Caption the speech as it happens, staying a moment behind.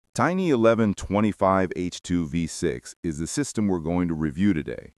Tiny1125H2V6 is the system we're going to review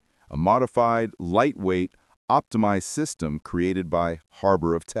today, a modified, lightweight, optimized system created by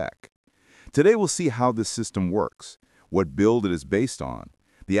Harbor of Tech. Today we'll see how this system works, what build it is based on,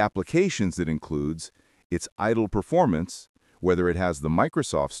 the applications it includes, its idle performance, whether it has the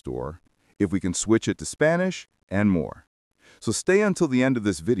Microsoft Store, if we can switch it to Spanish, and more. So stay until the end of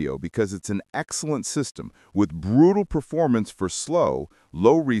this video because it's an excellent system with brutal performance for slow,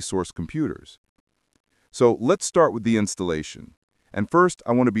 low-resource computers. So let's start with the installation. And first,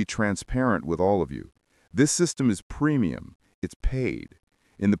 I want to be transparent with all of you. This system is premium. It's paid.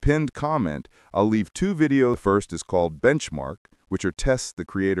 In the pinned comment, I'll leave two videos. The first is called Benchmark, which are tests the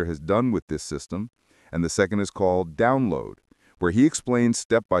creator has done with this system, and the second is called Download, where he explains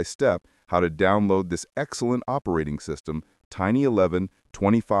step-by-step how to download this excellent operating system,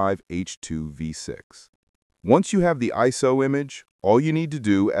 Tiny1125H2V6. Once you have the ISO image, all you need to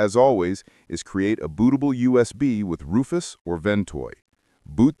do, as always, is create a bootable USB with Rufus or Ventoy.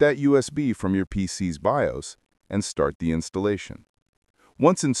 Boot that USB from your PC's BIOS and start the installation.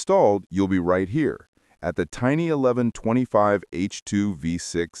 Once installed, you'll be right here at the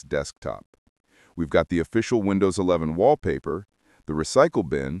Tiny1125H2V6 desktop. We've got the official Windows 11 wallpaper, the recycle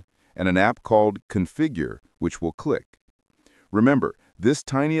bin, and an app called Configure, which we'll click. Remember, this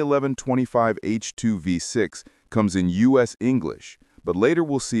Tiny1125H2V6 comes in US English, but later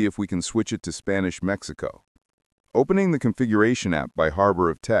we'll see if we can switch it to Spanish Mexico. Opening the Configuration app by Harbor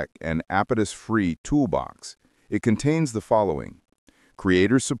of Tech and Appatus Free Toolbox, it contains the following: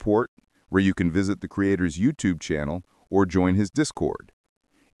 Creator Support, where you can visit the creator's YouTube channel or join his Discord.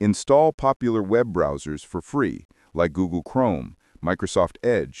 Install popular web browsers for free, like Google Chrome, Microsoft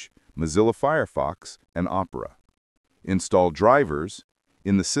Edge, Mozilla Firefox, and Opera. Install drivers.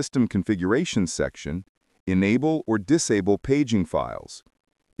 In the System Configuration section, enable or disable paging files.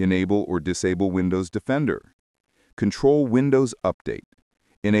 Enable or disable Windows Defender. Control Windows Update.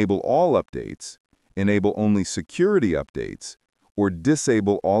 Enable all updates. Enable only security updates. Or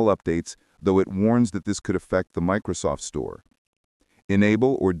disable all updates, though it warns that this could affect the Microsoft Store.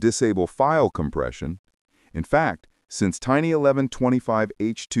 Enable or disable file compression. In fact, since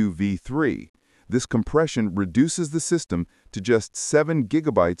Tiny1125H2V3, this compression reduces the system to just 7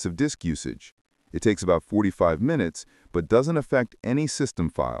 gigabytes of disk usage. It takes about 45 minutes, but doesn't affect any system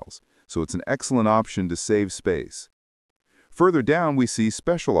files, so it's an excellent option to save space. Further down, we see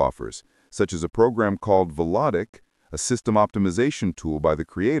special offers, such as a program called Velodic, a system optimization tool by the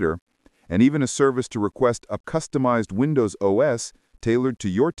creator, and even a service to request a customized Windows OS tailored to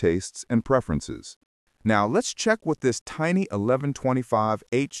your tastes and preferences. Now let's check what this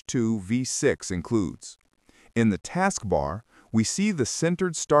Tiny1125H2V6 includes. In the taskbar, we see the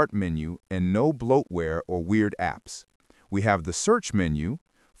centered start menu and no bloatware or weird apps. We have the search menu,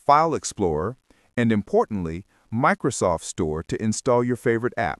 File Explorer, and importantly, Microsoft Store to install your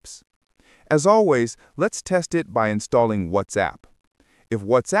favorite apps. As always, let's test it by installing WhatsApp. If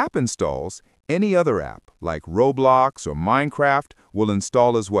WhatsApp installs, any other app, like Roblox or Minecraft, will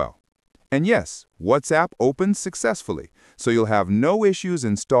install as well. And yes, WhatsApp opens successfully, so you'll have no issues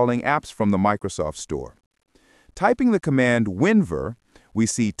installing apps from the Microsoft Store. Typing the command winver, we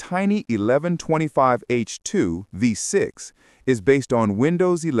see Tiny1125H2V6 is based on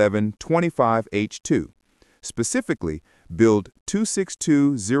Windows 11 25H2, specifically build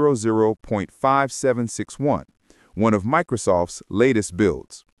 26200.5761, one of Microsoft's latest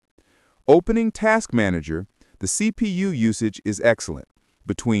builds. Opening Task Manager, the CPU usage is excellent,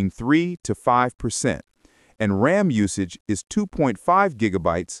 between 3 to 5%, and RAM usage is 2.5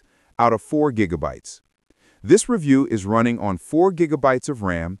 gigabytes out of 4 gigabytes. This review is running on 4 gigabytes of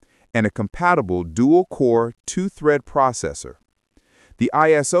RAM and a compatible dual-core 2-thread processor. The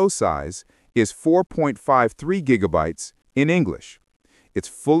ISO size is 4.53 gigabytes in English. It's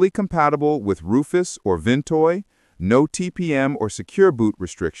fully compatible with Rufus or Ventoy, no TPM or secure boot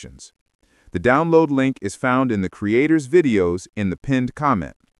restrictions. The download link is found in the creator's videos in the pinned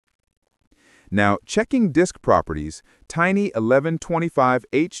comment. Now, checking disk properties,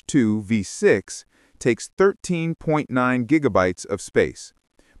 Tiny1125H2V6 takes 13.9 gigabytes of space.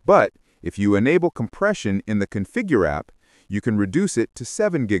 But if you enable compression in the Configure app, you can reduce it to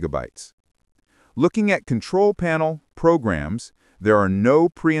 7 gigabytes. Looking at Control Panel, Programs, there are no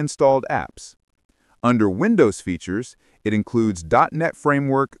pre-installed apps. Under Windows features, it includes .NET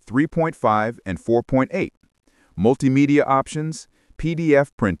Framework 3.5 and 4.8, multimedia options, PDF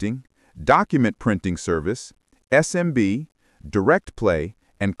printing, document printing service, SMB, Direct Play,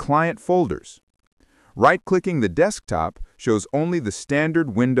 and client folders. Right-clicking the desktop shows only the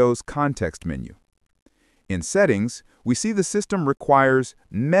standard Windows context menu. In Settings, we see the system requires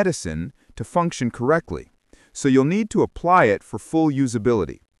medicine to function correctly, so you'll need to apply it for full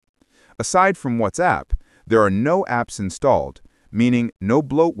usability. Aside from WhatsApp, there are no apps installed, meaning no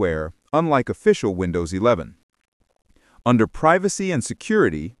bloatware, unlike official Windows 11. Under Privacy and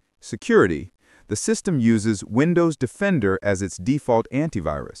Security, the system uses Windows Defender as its default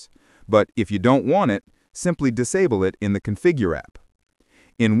antivirus, but if you don't want it, simply disable it in the Configure app.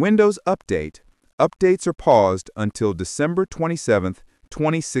 In Windows Update, updates are paused until December 27,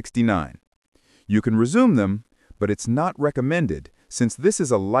 2069. You can resume them, but it's not recommended since this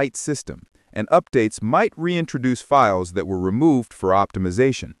is a Lite system, and updates might reintroduce files that were removed for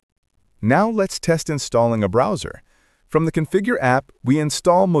optimization. Now let's test installing a browser. From the Configure app, we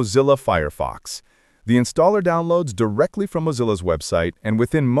install Mozilla Firefox. The installer downloads directly from Mozilla's website, and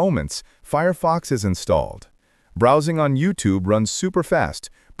within moments, Firefox is installed. Browsing on YouTube runs super fast,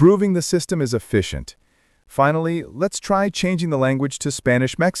 proving the system is efficient. Finally, let's try changing the language to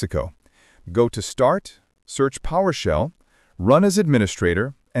Spanish Mexico. Go to Start, search PowerShell, run as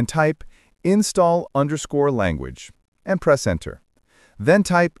administrator, and type install_language, and press Enter. Then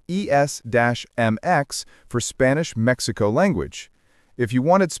type ES-MX for Spanish Mexico language. If you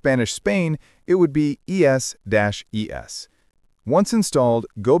wanted Spanish Spain, it would be ES-ES. Once installed,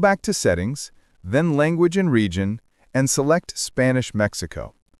 go back to Settings, then Language and Region, and select Spanish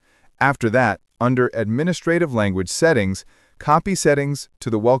Mexico. After that, under Administrative Language Settings, copy settings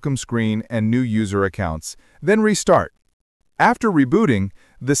to the welcome screen and new user accounts, then restart. After rebooting,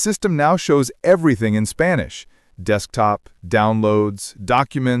 the system now shows everything in Spanish: desktop, downloads,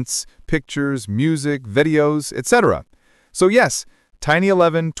 documents, pictures, music, videos, etc. So yes,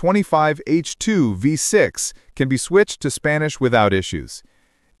 Tiny11 25H2 V6 can be switched to Spanish without issues.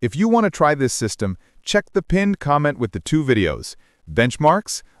 If you want to try this system, check the pinned comment with the 2 videos: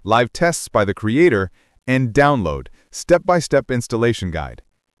 benchmarks, live tests by the creator, and download, step-by-step installation guide.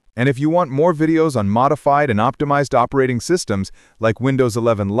 And if you want more videos on modified and optimized operating systems like Windows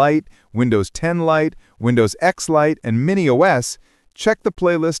 11 Lite, Windows 10 Lite, Windows X Lite, and Mini OS, check the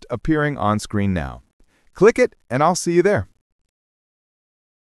playlist appearing on screen now. Click it, and I'll see you there.